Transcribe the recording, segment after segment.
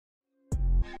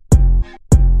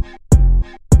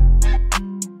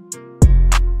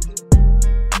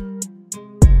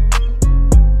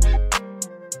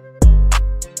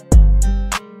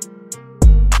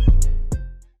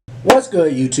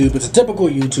good, YouTube? It's a typical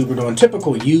YouTuber doing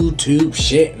typical YouTube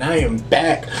shit, and I am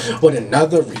back with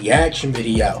another reaction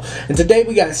video. And today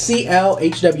we got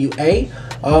CLHWA.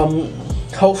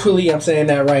 Hopefully I'm saying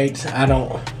that right.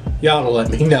 Y'all will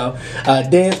let me know.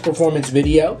 Dance performance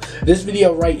video. This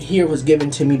video right here was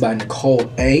given to me by Nicole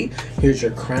A. Here's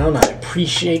your crown. I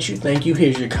appreciate you. Thank you.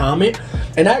 Here's your comment.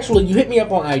 And actually, you hit me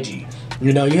up on IG.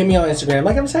 You know, you hit me on Instagram.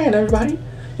 Like I'm saying, everybody,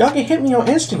 y'all can hit me on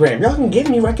Instagram. Y'all can give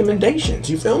me recommendations.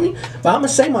 You feel me? But I'm going to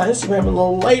say my Instagram a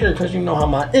little later because you know how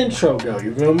my intro go.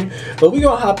 You feel me? But we're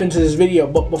going to hop into this video.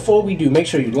 But before we do, make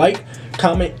sure you like,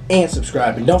 comment, and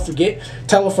subscribe. And don't forget,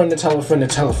 tell a friend to tell a friend to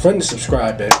tell a friend to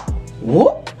subscribe, baby.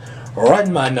 Whoop!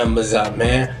 Run my numbers up,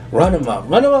 man. Run them up.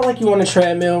 Run them up like you on a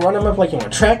treadmill. Run them up like you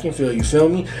on track and field. You feel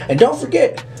me? And don't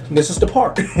forget, this is the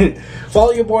part.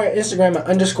 Follow your boy on Instagram at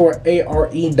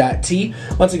 _ARE.T.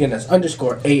 Once again, that's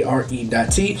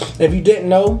 _ARE.T. If you didn't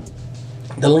know,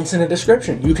 the link's in the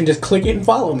description. You can just click it and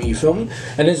follow me. You feel me?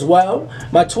 And as well,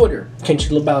 my Twitter, Kenchi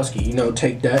Lebowski. You know,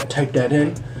 type that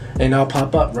in, and I'll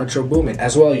pop up Retro Booming.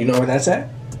 As well, you know where that's at?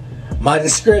 My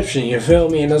description, you feel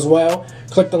me? And as well,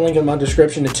 click the link in my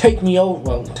description to take me over,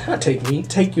 well, not take me,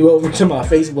 take you over to my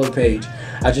Facebook page.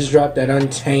 I just dropped that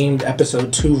Untamed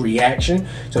episode 2 reaction,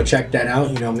 so check that out.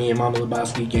 You know, me and Mama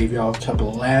Lebowski gave y'all a couple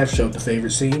of laughs, showed the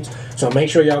favorite scenes. So make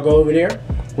sure y'all go over there,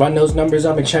 run those numbers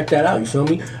up and check that out, you feel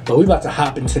me? But we about to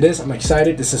hop into this. I'm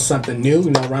excited. This is something new. You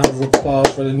know, round of applause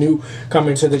for the new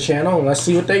coming to the channel, and let's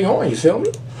see what they on, you feel me?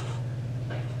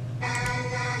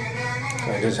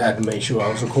 I just had to make sure I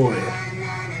was recording.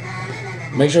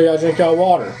 Make sure y'all drink y'all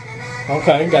water.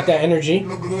 Okay, got that energy.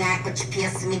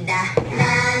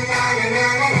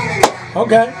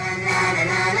 Okay.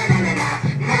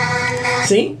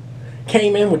 See?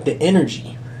 Came in with the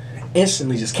energy.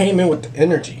 Instantly just came in with the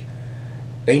energy.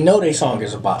 They know their song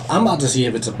is a bop. I'm about to see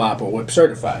if it's a bop or whip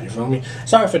certified, you feel me?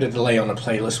 Sorry for the delay on the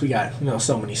playlist. We got, you know,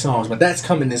 so many songs, but that's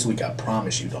coming this week, I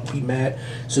promise you. Don't be mad.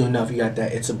 Soon enough, you got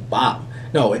that. It's a bop.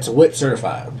 No, it's a whip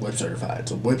certified. Whip certified. It's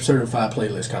a whip certified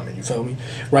playlist coming, you feel me?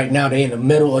 Right now, they in the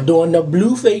middle of doing the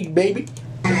blue fade, baby.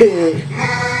 Hey.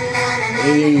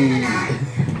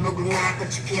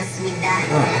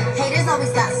 Haters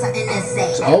always got something to say.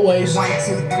 It's always 1, 2,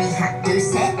 3, hot do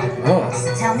set.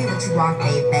 So tell me what you want,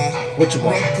 baby. What you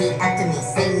want? Repeat after me,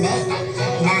 say nay.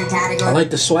 I like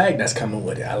the swag that's coming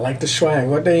with it. I like the swag.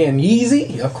 What they in?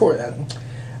 Yeezy? Of course.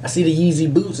 I see the Yeezy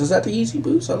boots. Is that the Yeezy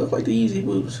boots? I look like the Yeezy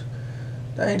boots.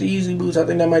 That ain't the Yeezy boots. I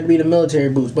think that might be the military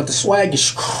boots. But the swag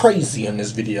is crazy in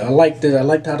this video. I liked it. I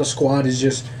liked how the squad is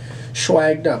just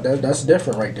swagged up. That's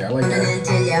different right there. I like that.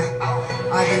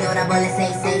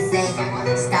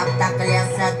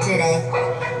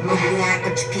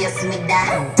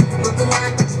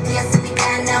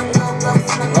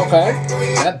 Okay,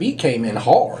 that beat came in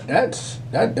hard.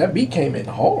 That beat came in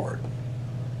hard.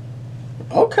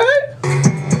 Okay.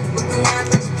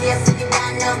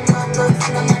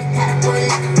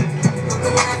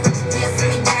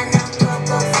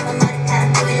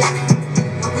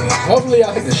 Hopefully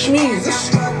I hit the schmeeze.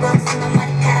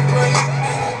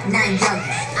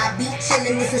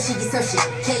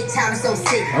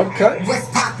 Okay. What's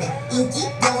poppin'? Inky,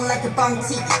 don't like a bum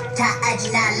tiki.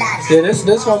 Yeah,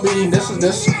 this gonna be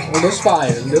this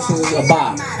fire. This is a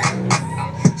bop.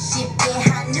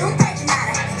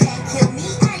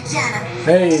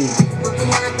 Hey.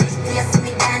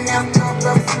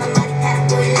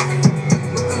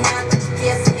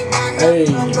 Hey.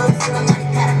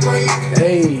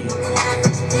 Hey.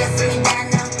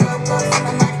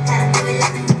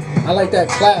 I like that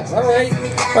clap. Alright.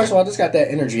 First of all, this got that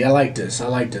energy. I like this. I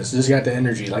like this. This got the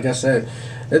energy. Like I said,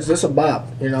 it's a bop,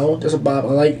 you know? This a bop. I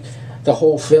like the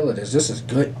whole feel of this. This is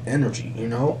good energy, you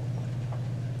know?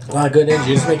 A lot of good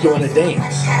energy. Just make you want to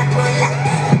dance.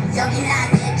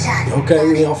 Okay,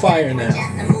 we on fire now.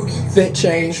 Fit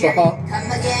change for her.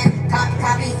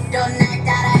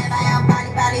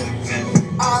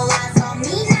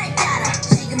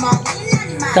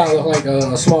 Kind of look like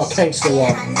a small gangster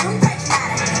walk.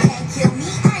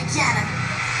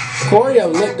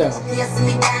 Choreo lit though.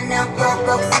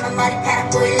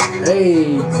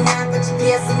 Hey.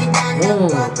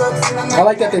 I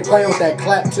like that they play with that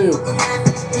clap too.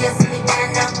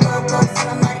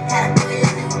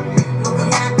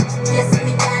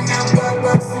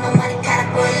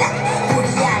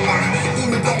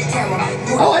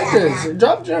 I like this.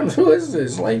 Drop gems. Who is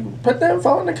this? Like, put that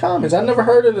info in the comments. I never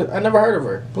heard of it. I never heard of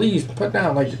her. Please put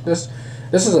down like this.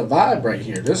 This is a vibe right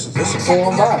here. This is a full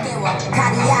on vibe.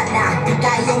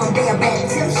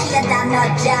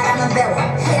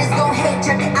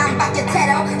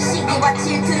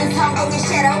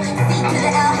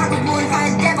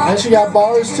 And she got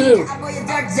bars too.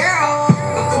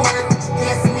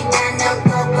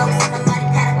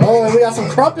 Oh, and we got some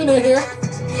crumping in here.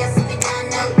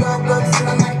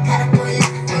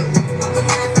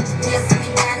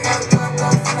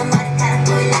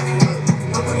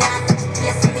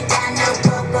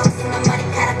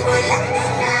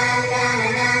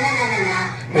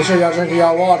 Make sure y'all drinking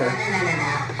y'all water.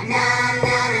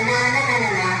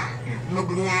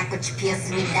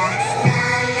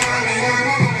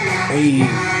 Hey.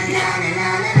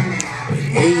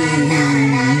 Hey.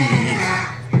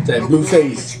 That blue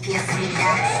face.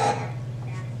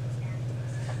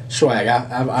 Swag.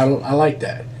 I like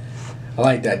that. I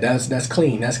like that. That's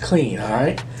clean. That's clean. All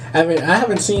right. I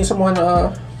haven't seen someone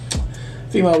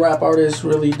female rap artist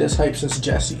really this hype since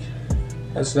Jessie.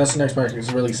 That's the next part I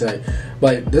can really say.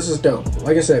 But this is dope.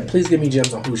 Like I said, please give me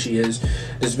gems on who she is.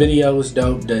 This video was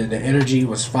dope. The energy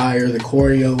was fire. The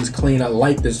choreo was clean. I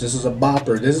like this. This is a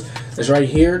bopper. This right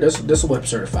here, this is whip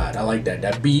certified. I like that.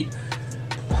 That beat,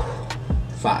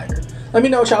 fire. Let me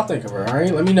know what y'all think of her,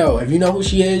 alright? Let me know. If you know who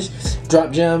she is,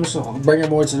 drop gems. Bring her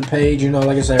more to the page. You know,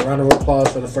 like I said, round of applause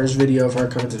for the first video of her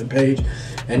coming to the page.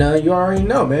 And you already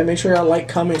know, man. Make sure y'all like,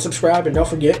 comment, subscribe. And don't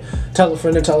forget, tell a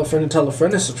friend to tell a friend to tell a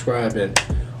friend to subscribe. And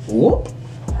whoop,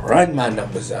 run my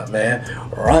numbers up, man.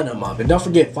 Run them up. And don't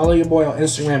forget, follow your boy on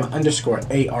Instagram at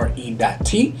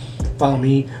 _ARE.T. Follow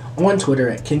me on Twitter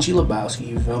at Kenchi Lebowski.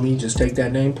 You feel me? Just take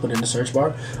that name, put it in the search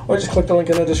bar. Or just click the link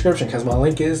in the description because my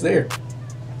link is there.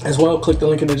 As well, click the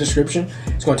link in the description.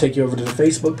 It's going to take you over to the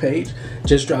Facebook page.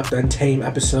 Just dropped the Untamed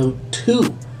Episode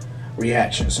 2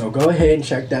 reaction. So go ahead and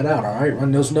check that out, alright?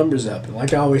 Run those numbers up. And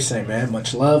like I always say, man,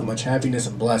 much love, much happiness,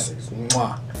 and blessings.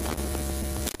 Mwah.